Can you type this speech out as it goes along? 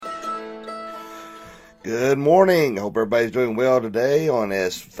Good morning. Hope everybody's doing well today on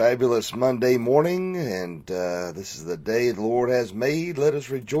this fabulous Monday morning. And this is the day the Lord has made. Let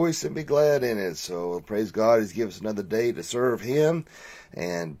us rejoice and be glad in it. So praise God, He's given us another day to serve Him.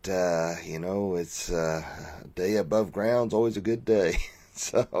 And, it's a day above ground's always a good day.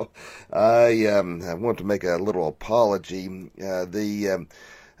 So I want to make a little apology. As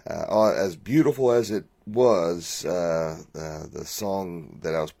beautiful as it was, the song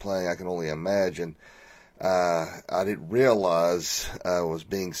that I was playing, I Can Only Imagine, I didn't realize was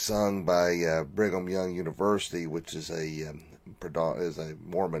being sung by Brigham Young University, which is a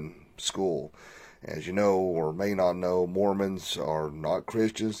Mormon school. As you know, or may not know, Mormons are not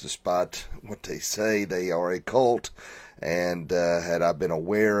Christians, despite what they say. They are a cult, and had I been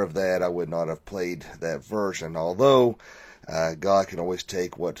aware of that, I would not have played that version. Although God can always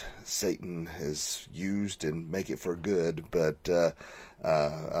take what Satan has used and make it for good, but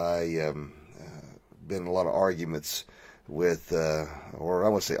I been in a lot of arguments with, or I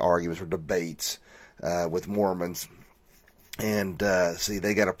want to say arguments or debates with Mormons. And see,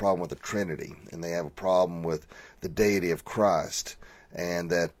 they got a problem with the Trinity, and they have a problem with the deity of Christ, and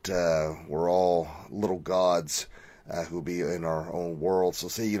that we're all little gods who be in our own world. So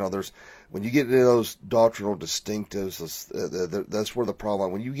see, there's when you get into those doctrinal distinctives, that's where the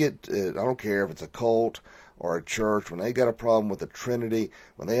problem. When you get, I don't care if it's a cult or a church, when they got a problem with the Trinity,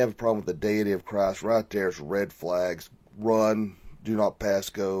 when they have a problem with the deity of Christ, right there's red flags. Run, do not pass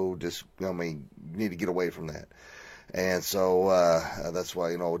go. You need to get away from that. And so that's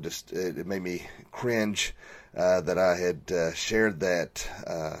why, it made me cringe that I had shared that.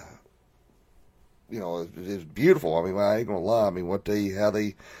 It was beautiful. I mean, I ain't gonna lie. I mean, how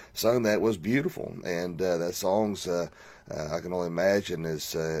they sung that was beautiful, and that song's I Can Only Imagine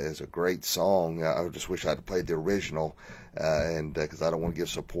is a great song. I just wish I'd played the original, and because I don't want to give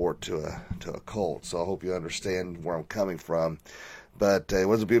support to a cult. So I hope you understand where I'm coming from. But it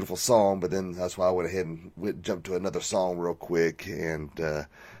was a beautiful song. But then that's why I went ahead and jumped to another song real quick and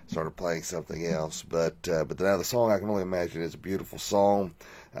started playing something else. But now the song I Can Only Imagine is a beautiful song.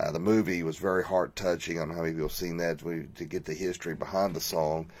 The movie was very heart-touching. I don't know how many people have seen that to get the history behind the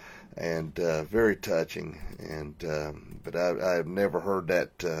song, and very touching. And but I've never heard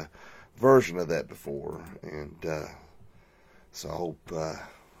that version of that before, and so I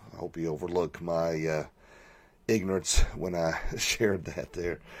hope you overlook my ignorance when I shared that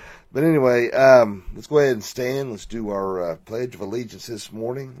there. But anyway, let's go ahead and stand. Let's do our Pledge of Allegiance this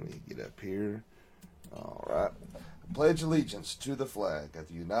morning. Let me get up here. All right. Pledge allegiance to the flag of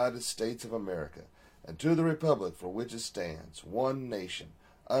the United States of America and to the republic for which it stands, one nation,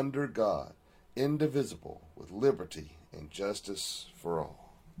 under God, indivisible, with liberty and justice for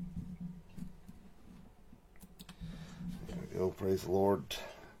all. There we go. Praise the Lord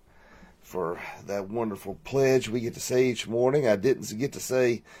for that wonderful pledge we get to say each morning. I didn't get to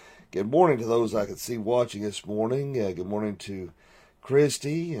say good morning to those I could see watching this morning. Good morning to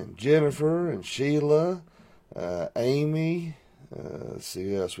Christy and Jennifer and Sheila. Amy, let's see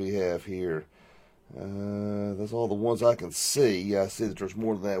who else we have here. That's all the ones I can see. I see that there's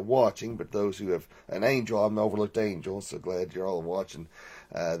more than that watching, but those who have an Angel, I'm an overlooked Angel, so glad you're all watching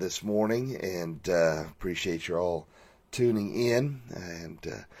this morning, and appreciate you all tuning in. And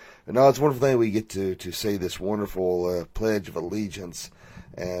no, it's a wonderful thing we get to say this wonderful Pledge of Allegiance.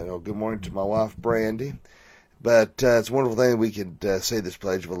 And good morning to my wife, Brandy. But it's a wonderful thing we can say this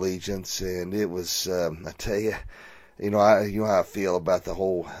Pledge of Allegiance, and it was, I tell you, you know how I feel about the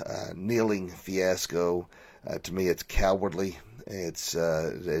whole kneeling fiasco. To me, it's cowardly. It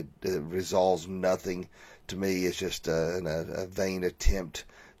resolves nothing. To me, it's just a vain attempt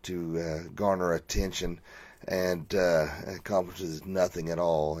to garner attention, and accomplishes nothing at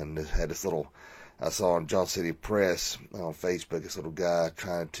all. And it had this little, I saw on John City Press on Facebook, this little guy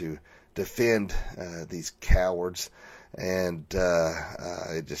trying to defend these cowards, and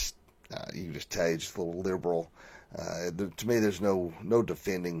it just you can just tell you just a little liberal. To me, there's no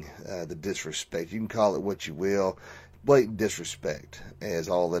defending the disrespect. You can call it what you will. Blatant disrespect is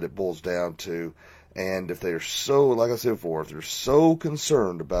all that it boils down to. And if they're so, like I said before, if they're so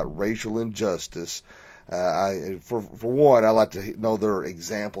concerned about racial injustice, for one, I like to know their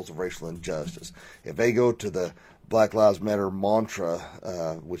examples of racial injustice. If they go to the Black Lives Matter mantra,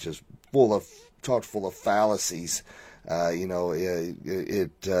 which is full of fallacies,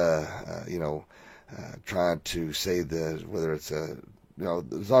 trying to say that whether it's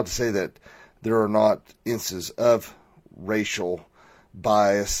it's not to say that there are not instances of racial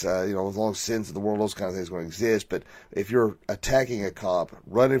bias, as long as sins in the world, those kind of things are going to exist. But if you're attacking a cop,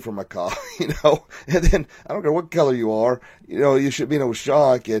 running from a cop, and then I don't care what color you are, you should be no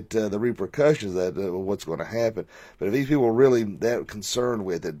shock at the repercussions of that, what's going to happen. But if these people are really that concerned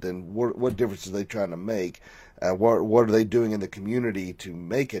with it, then what difference are they trying to make? What are they doing in the community to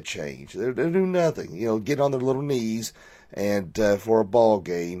make a change? They're doing nothing. Get on their little knees and for a ball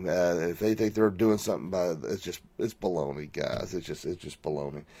game, if they think they're doing something, it's baloney, guys. It's just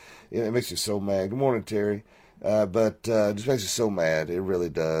baloney. It makes you so mad. Good morning, Terry. But it just makes you so mad. It really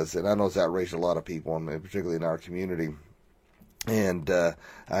does. And I know it's outraged a lot of people, particularly in our community. And I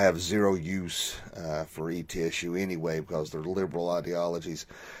have zero use for ETSU anyway because they're liberal ideologies.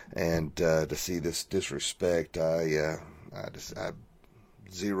 And to see this disrespect, I have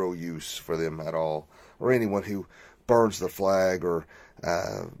zero use for them at all, or anyone who burns the flag or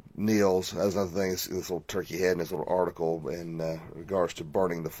kneels. That's another thing. This little turkey had in this little article in regards to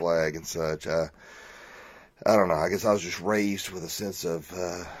burning the flag and such. I don't know. I guess I was just raised with a sense of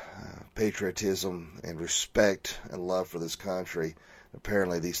patriotism and respect and love for this country.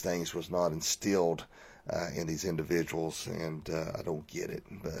 Apparently, these things was not instilled in these individuals, and I don't get it.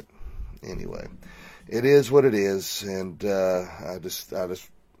 But anyway, it is what it is, and I just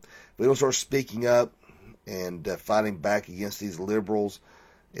we don't start speaking up and fighting back against these liberals,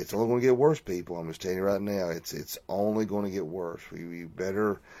 it's only going to get worse, people. I'm just telling you right now, it's only going to get worse. You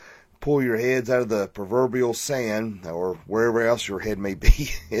better pull your heads out of the proverbial sand or wherever else your head may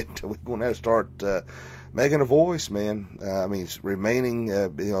be. We're going to have to start making a voice, man. Remaining,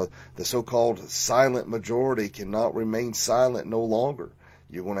 the so-called silent majority cannot remain silent no longer.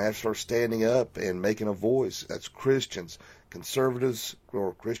 You're going to have to start standing up and making a voice. That's Christians, conservatives,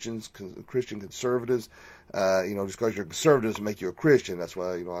 or Christian conservatives. Just because you're conservative doesn't make you a Christian. That's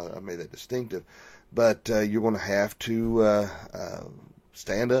why, I made that distinctive. But you're going to have to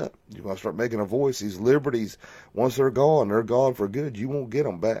stand up. You're going to start making a voice. These liberties, once they're gone for good. You won't get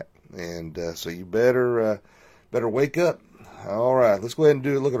them back. And so you better wake up. All right, let's go ahead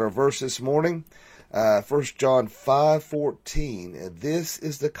and look at our verse this morning. 1 John 5:14, and this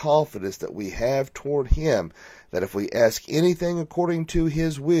is the confidence that we have toward him, that if we ask anything according to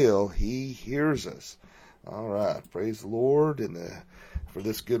his will, he hears us. All right, praise the Lord for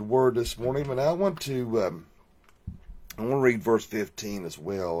this good word this morning. But I want to read verse 15 as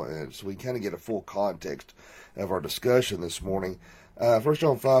well, so we kind of get a full context of our discussion this morning. 1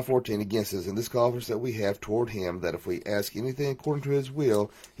 John 5:14 again says, and this confidence that we have toward him, that if we ask anything according to his will,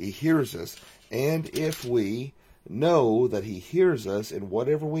 he hears us. And if we know that he hears us in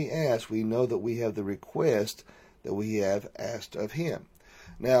whatever we ask, we know that we have the request that we have asked of him.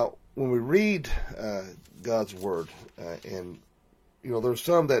 Now, when we read God's word, and there's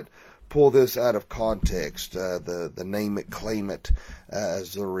some that pull this out of context, the name it, claim it,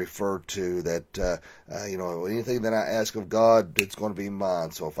 as they're referred to, that anything that I ask of God, it's going to be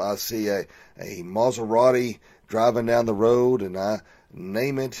mine. So if I see a Maserati driving down the road and I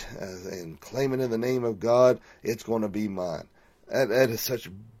name it and claim it in the name of God, it's going to be mine. That is such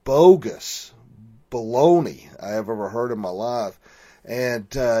bogus baloney I have ever heard in my life. And,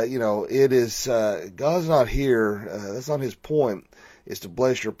 it is, God's not here. That's not his point, is to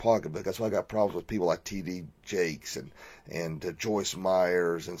bless your pocketbook. That's why I got problems with people like T.D. Jakes and Joyce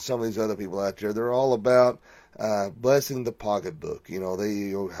Myers and some of these other people out there. They're all about blessing the pocketbook.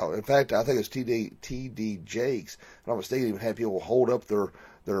 In fact, I think it's T.D. Jakes, if I'm not mistaken, even had people hold up their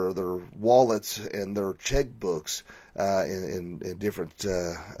wallets and their checkbooks in different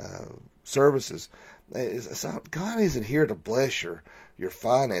services. God isn't here to bless your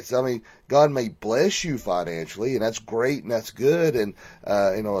finances. God may bless you financially, and that's great and that's good, and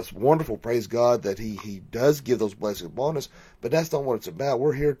it's wonderful. Praise God that He does give those blessings upon us. But that's not what it's about.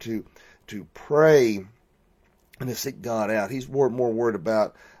 We're here to pray and to seek God out. He's more worried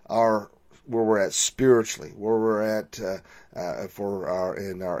about where we're at spiritually, where we're at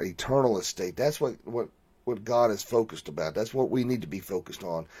in our eternal estate. That's what God is focused about. That's what we need to be focused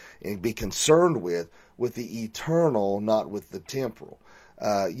on and be concerned with the eternal, not with the temporal.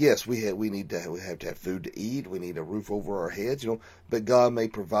 Yes, we have to have food to eat. We need a roof over our heads, but God may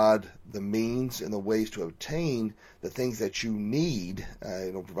provide the means and the ways to obtain the things that you need,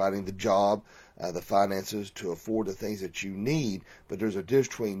 providing the job, the finances to afford the things that you need. But there's a difference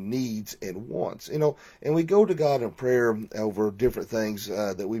between needs and wants, and we go to God in prayer over different things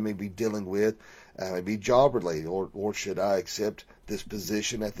that we may be dealing with. Maybe job related. Lord, should I accept this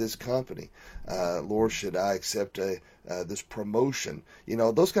position at this company? Lord, should I accept this promotion.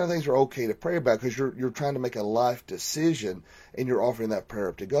 Those kind of things are okay to pray about because you're trying to make a life decision and you're offering that prayer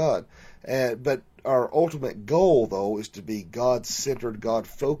up to God. But our ultimate goal, though, is to be God-centered,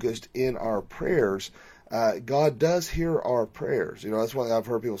 God-focused in our prayers. God does hear our prayers. That's one thing I've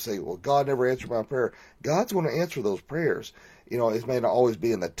heard people say, well, God never answered my prayer. God's going to answer those prayers. It may not always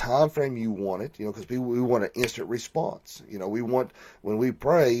be in the time frame you want it, because we want an instant response. When we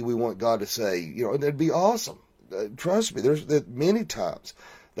pray, we want God to say, and it'd be awesome. Trust me, there's many times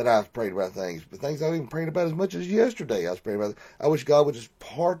that I've prayed about things, but things I haven't even prayed about as much as yesterday. I was praying about. I wish God would just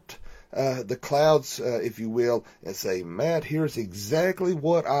part the clouds, if you will, and say, Matt, here's exactly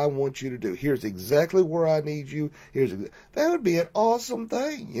what I want you to do. Here's exactly where I need you. That would be an awesome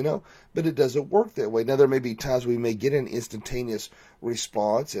thing, but it doesn't work that way. Now, there may be times we may get an instantaneous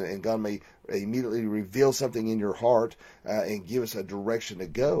response, and God may immediately reveal something in your heart and give us a direction to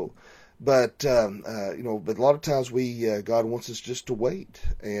go. But but a lot of times God wants us just to wait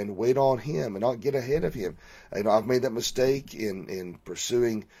on Him and not get ahead of Him. I've made that mistake in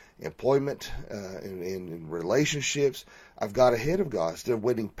pursuing employment, in relationships. I've got ahead of God. Instead of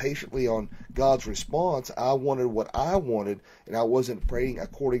waiting patiently on God's response, I wanted what I wanted, and I wasn't praying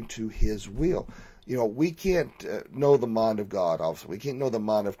according to His will. We can't know the mind of God, obviously. We can't know the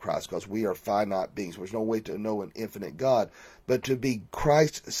mind of Christ because we are finite beings. There's no way to know an infinite God. But to be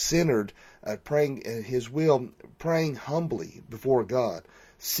Christ-centered, praying in His will, praying humbly before God,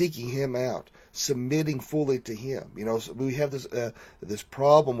 seeking Him out, submitting fully to Him. So we have this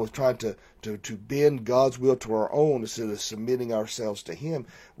problem with trying to bend God's will to our own instead of submitting ourselves to Him.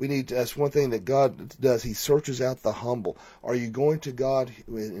 That's one thing that God does. He searches out the humble. Are you going to God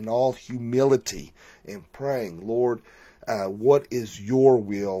in all humility and praying, Lord, what is your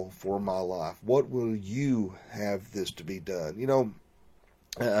will for my life? What will you have this to be done?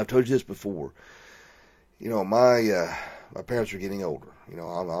 I've told you this before. My parents are getting older.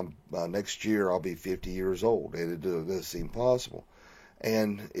 I'm next year I'll be 50 years old, and it does seem possible.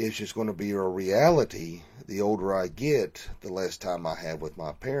 And it's just going to be a reality. The older I get, the less time I have with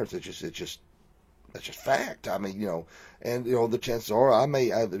my parents. That's just fact. I mean, and the chances are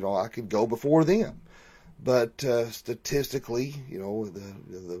I could go before them. But statistically,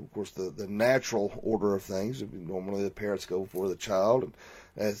 of course, the natural order of things, normally the parents go before the child, and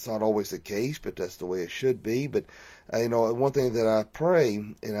that's not always the case, but that's the way it should be. But, one thing that I pray,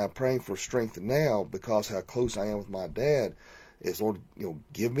 and I'm praying for strength now because how close I am with my dad, is, Lord,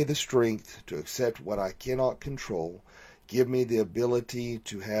 give me the strength to accept what I cannot control. Give me the ability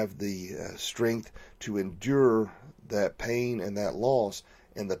to have the strength to endure that pain and that loss,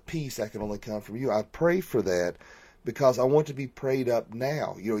 and the peace that can only come from you. I pray for that because I want to be prayed up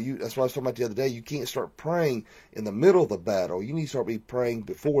now. That's what I was talking about the other day. You can't start praying in the middle of the battle. You need to start praying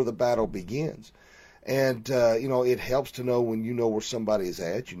before the battle begins. And, it helps to know when you know where somebody is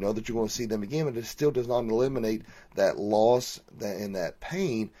at. You know that you're going to see them again, but it still does not eliminate that loss and that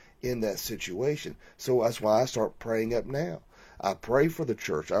pain in that situation. So that's why I start praying up now. I pray for the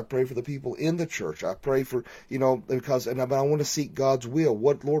church. I pray for the people in the church. I pray for, but I want to seek God's will.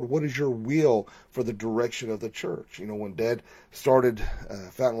 Lord, what is your will for the direction of the church? When Dad started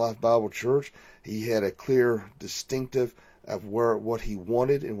Fountain Life Bible Church, he had a clear distinctive of what he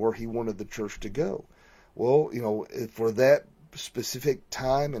wanted and where he wanted the church to go. Well, for that specific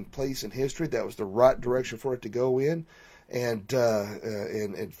time and place in history, that was the right direction for it to go in, and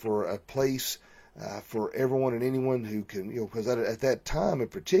for a place for everyone and anyone who can, because at that time in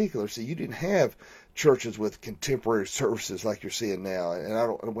particular, see, you didn't have churches with contemporary services like you're seeing now. And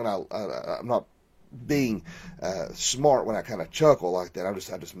I'm not being smart when I kind of chuckle like that. I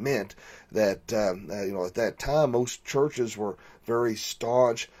just meant that at that time most churches were very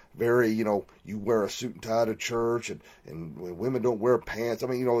staunch, very you wear a suit and tie to church, and women don't wear pants. I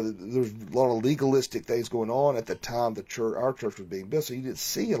mean, there's a lot of legalistic things going on at the time our church was being built. So you didn't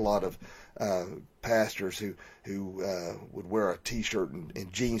see a lot of pastors who would wear a t-shirt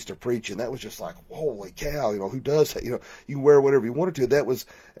and jeans to preach, and that was just like, holy cow, who does that? You wear whatever you wanted to. That was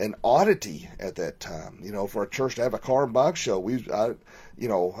an oddity at that time. For a church to have a car and bike show, we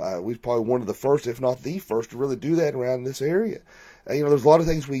was probably one of the first, if not the first, to really do that around this area. There's a lot of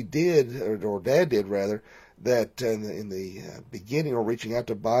things we did, or Dad did rather, that in the beginning, or reaching out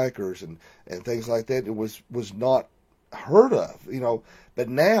to bikers and things like that, it was not heard of, but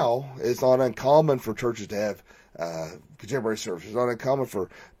now it's not uncommon for churches to have contemporary services. It's not uncommon for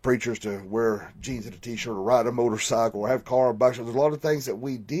preachers to wear jeans and a t-shirt or ride a motorcycle or have car and bike shows. There's a lot of things that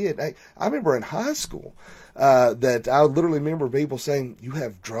we did. I remember in high school that I literally remember people saying, you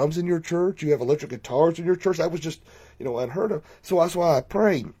have drums in your church? You have electric guitars in your church? That was just, unheard of. So that's why I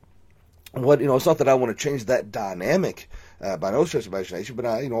pray It's not that I want to change that dynamic by no stretch of imagination, but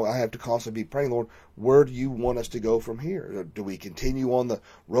I have to constantly be praying, Lord, where do you want us to go from here? Do we continue on the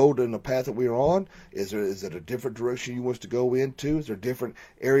road and the path that we are on? Is it a different direction you want us to go into? Is there different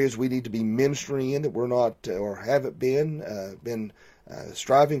areas we need to be ministering in that we're not or haven't been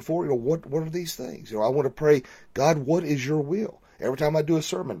striving for? What are these things? I want to pray, God, what is your will? Every time I do a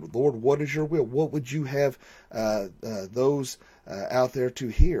sermon, Lord, what is your will? What would you have those out there to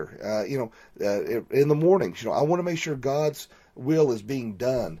hear? In the mornings, I want to make sure God's will is being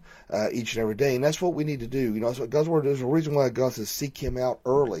done each and every day, and that's what we need to do. That's what God's word. There's a reason why God says seek Him out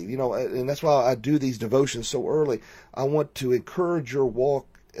early. And that's why I do these devotions so early. I want to encourage your walk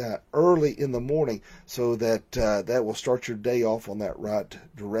early in the morning, so that that will start your day off on that right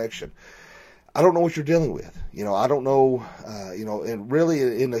direction. I don't know what you're dealing with. I don't know, and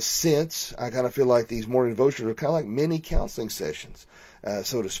really in a sense, I kind of feel like these morning devotions are kind of like mini counseling sessions,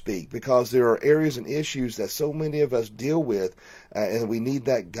 so to speak, because there are areas and issues that so many of us deal with, and we need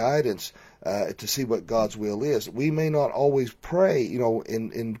that guidance to see what God's will is. We may not always pray,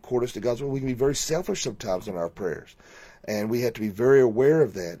 in accordance to God's will. We can be very selfish sometimes in our prayers, and we have to be very aware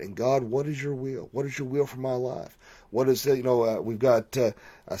of that. And God, what is your will? What is your will for my life? What is it? We've got,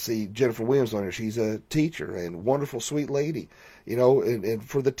 I see Jennifer Williams on here. She's a teacher and wonderful, sweet lady. And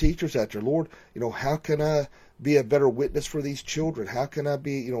for the teachers out there, Lord, how can I be a better witness for these children? How can I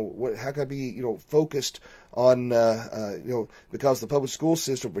be, how can I be, focused on, because the public school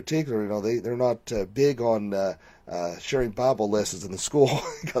system in particular, they're not big on sharing Bible lessons in the school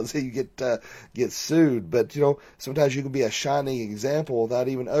because you get sued. But, sometimes you can be a shining example without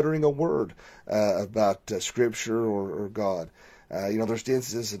even uttering a word about Scripture or God. There's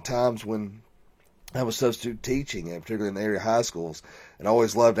instances and times when I was substitute teaching, and particularly in the area high schools, and I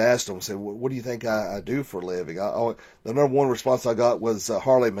always loved to ask them, say, what do you think I do for a living? The number one response I got was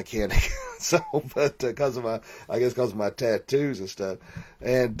Harley mechanic. But because of my tattoos and stuff,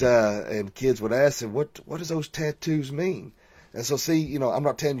 and kids would ask them, what does those tattoos mean? And so, see, I'm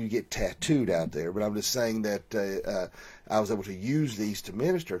not telling you to get tattooed out there, but I'm just saying that I was able to use these to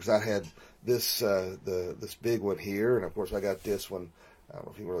minister, because I had this this big one here, and of course I got this one. I don't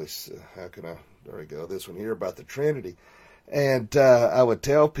know if you can really, how can I, there we go, this one here about the Trinity. And I would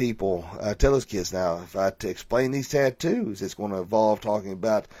tell people, tell those kids now, if I explain these tattoos, it's going to involve talking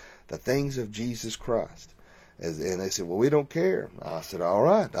about the things of Jesus Christ. And they said, well, we don't care. I said, all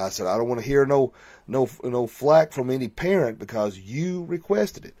right. I said, I don't want to hear no flack from any parent because you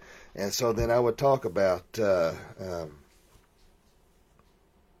requested it. And so then I would talk about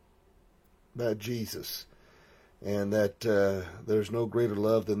Jesus. And that there's no greater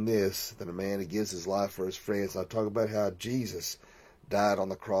love than this, than a man who gives his life for his friends. I talk about how Jesus died on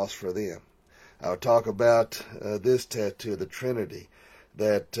the cross for them. I would talk about this tattoo, the Trinity,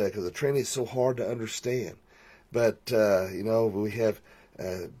 that because the Trinity is so hard to understand. But, we have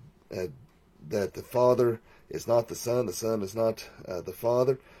that the Father is not the Son is not the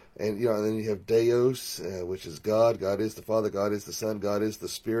Father. And, then you have Deus, which is God. God is the Father. God is the Son. God is the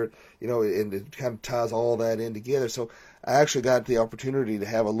Spirit. And it kind of ties all that in together. So I actually got the opportunity to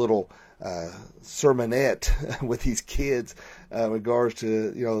have a little sermonette with these kids in regards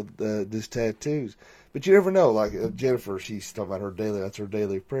to, these tattoos. But you never know. Like Jennifer, she's talking about that's her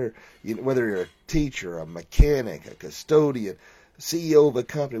daily prayer. Whether you're a teacher, a mechanic, a custodian, CEO of a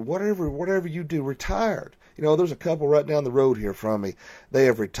company, whatever you do, retired. There's a couple right down the road here from me. They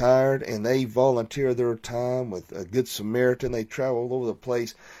have retired, and they volunteer their time with a Good Samaritan. They travel all over the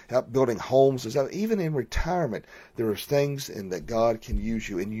place, help building homes and stuff. Even in retirement, there are things in that God can use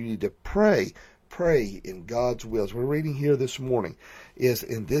you, and you need to pray in God's will. As we're reading here this morning, is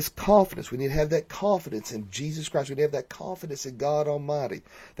in this confidence. We need to have that confidence in Jesus Christ. We need to have that confidence in God Almighty,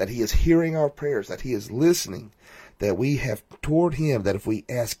 that He is hearing our prayers, that He is listening, that we have toward Him, that if we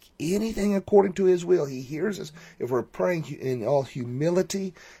ask anything according to His will, He hears us. If we're praying in all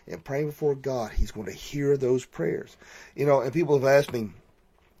humility and praying before God, He's going to hear those prayers. And people have asked me,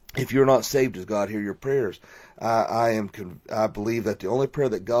 if you're not saved, does God hear your prayers? I believe that the only prayer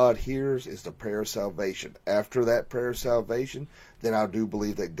that God hears is the prayer of salvation. After that prayer of salvation, then I do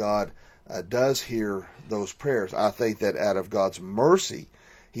believe that God does hear those prayers. I think that out of God's mercy,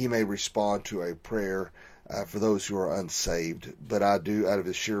 He may respond to a prayer for those who are unsaved. But I do, out of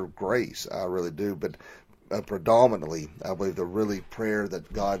His sheer grace, I really do. But predominantly, I believe the really prayer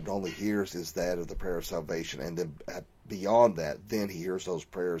that God only hears is that of the prayer of salvation. And then beyond that, then He hears those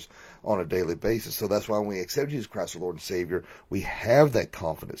prayers on a daily basis. So that's why when we accept Jesus Christ, our Lord and Savior, we have that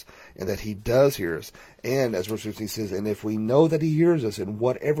confidence and that He does hear us. And as verse 15 says, and if we know that He hears us in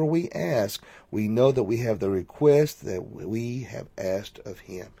whatever we ask, we know that we have the request that we have asked of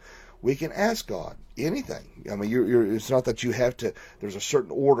Him. We can ask God anything. I mean, it's not that you have to, there's a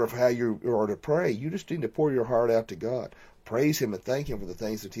certain order of how you are to pray. You just need to pour your heart out to God. Praise Him and thank Him for the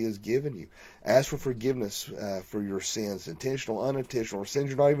things that He has given you. Ask for forgiveness for your sins, intentional, unintentional, or sins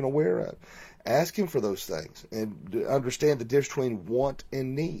you're not even aware of. Ask Him for those things and understand the difference between want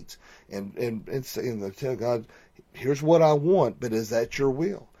and needs. And tell God, here's what I want, but is that your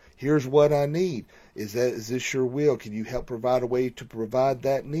will? Here's what I need. Is this your will? Can you help provide a way to provide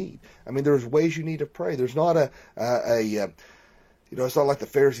that need? I mean, there's ways you need to pray. There's not it's not like the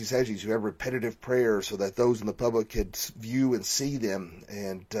Pharisees, Sadducees who have repetitive prayers so that those in the public could view and see them.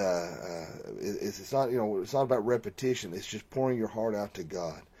 And it's not about repetition. It's just pouring your heart out to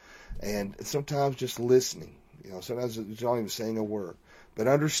God, and sometimes just listening. Sometimes it's not even saying a word. But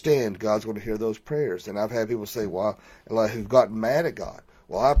understand, God's going to hear those prayers. And I've had people say, "Well," who've gotten mad at God.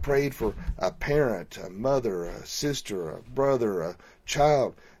 Well, I prayed for a parent, a mother, a sister, a brother, a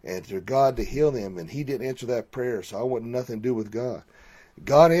child, and to God to heal them, and He didn't answer that prayer, so I wanted nothing to do with God.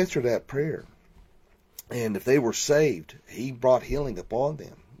 God answered that prayer, and if they were saved, He brought healing upon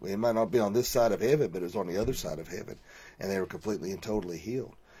them. It might not be on this side of heaven, but it was on the other side of heaven, and they were completely and totally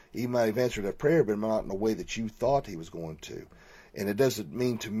healed. He might have answered that prayer, but not in the way that you thought He was going to. And it doesn't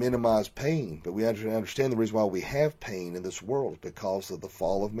mean to minimize pain, but we understand the reason why we have pain in this world is because of the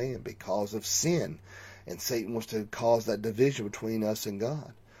fall of man, because of sin. And Satan wants to cause that division between us and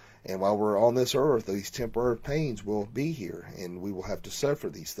God. And while we're on this earth, these temporary pains will be here, and we will have to suffer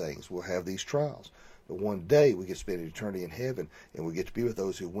these things. We'll have these trials. But one day we get to spend eternity in heaven, and we get to be with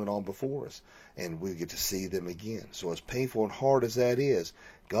those who went on before us, and we get to see them again. So as painful and hard as that is,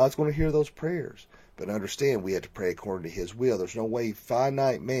 God's going to hear those prayers. But understand, we have to pray according to His will. There's no way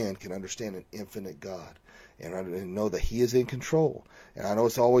finite man can understand an infinite God and know that He is in control. And I know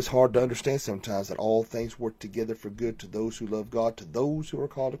it's always hard to understand sometimes that all things work together for good to those who love God, to those who are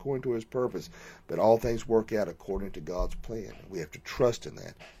called according to His purpose. But all things work out according to God's plan. We have to trust in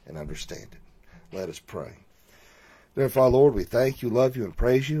that and understand it. Let us pray. Dear Father, Lord, we thank you, love you, and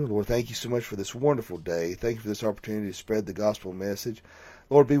praise you. Lord, thank you so much for this wonderful day. Thank you for this opportunity to spread the gospel message.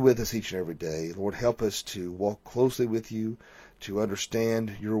 Lord, be with us each and every day. Lord, help us to walk closely with you, to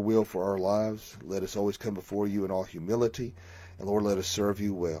understand your will for our lives. Let us always come before you in all humility. And Lord, let us serve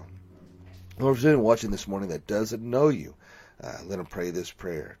you well. Lord, if there's anyone watching this morning that doesn't know you, let them pray this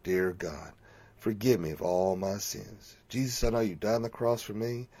prayer. Dear God, forgive me of all my sins. Jesus, I know you died on the cross for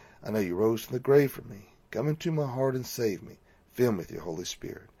me. I know you rose from the grave for me. Come into my heart and save me. Fill me with your Holy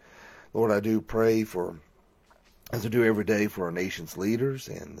Spirit. Lord, I do pray for, as I do every day, for our nation's leaders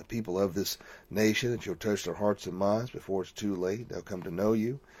and the people of this nation, that you'll touch their hearts and minds before it's too late. They'll come to know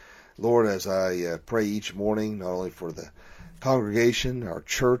you. Lord, as I pray each morning, not only for the congregation, our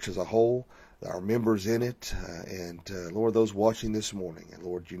church as a whole, our members in it, and Lord, those watching this morning. And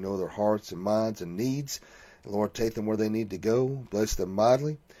Lord, you know their hearts and minds and needs. And Lord, take them where they need to go. Bless them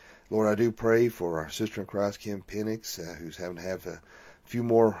mightily. Lord, I do pray for our sister in Christ, Kim Penix, who's having to have a few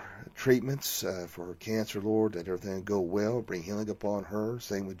more treatments for her cancer, Lord, that everything will go well. Bring healing upon her.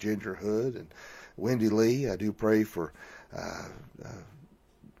 Same with Ginger Hood and Wendy Lee. I do pray for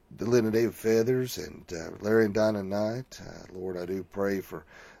Linda David Feathers and Larry and Dinah Knight. Lord, I do pray for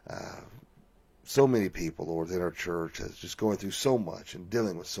so many people, Lord, in our church that's just going through so much and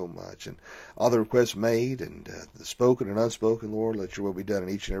dealing with so much. And all the requests made and the spoken and unspoken, Lord, let your will be done in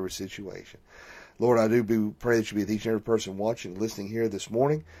each and every situation. Lord, I do pray that you be with each and every person watching, listening here this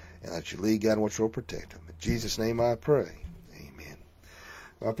morning, and that you lead, God, and watch, Lord, protect them. In Jesus' name I pray. Amen.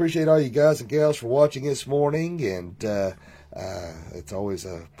 Well, I appreciate all you guys and gals for watching this morning, and it's always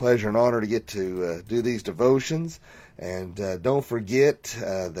a pleasure and honor to get to do these devotions. And don't forget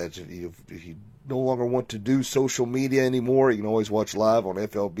that if you no longer want to do social media anymore, you can always watch live on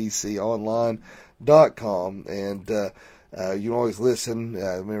flbconline.com. And you can always listen.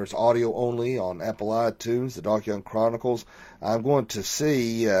 Remember, it's audio only on Apple iTunes, the Doc Young Chronicles. I'm going to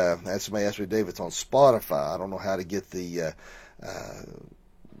see, as somebody asked me, Dave, it's on Spotify. I don't know how to get the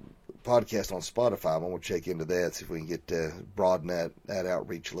podcast on Spotify. I'm going to check into that, see if we can get broaden that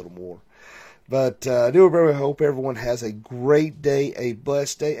outreach a little more. But I do hope everyone has a great day, a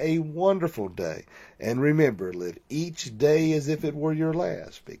blessed day, a wonderful day. And remember, live each day as if it were your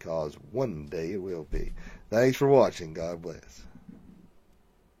last, because one day it will be. Thanks for watching. God bless.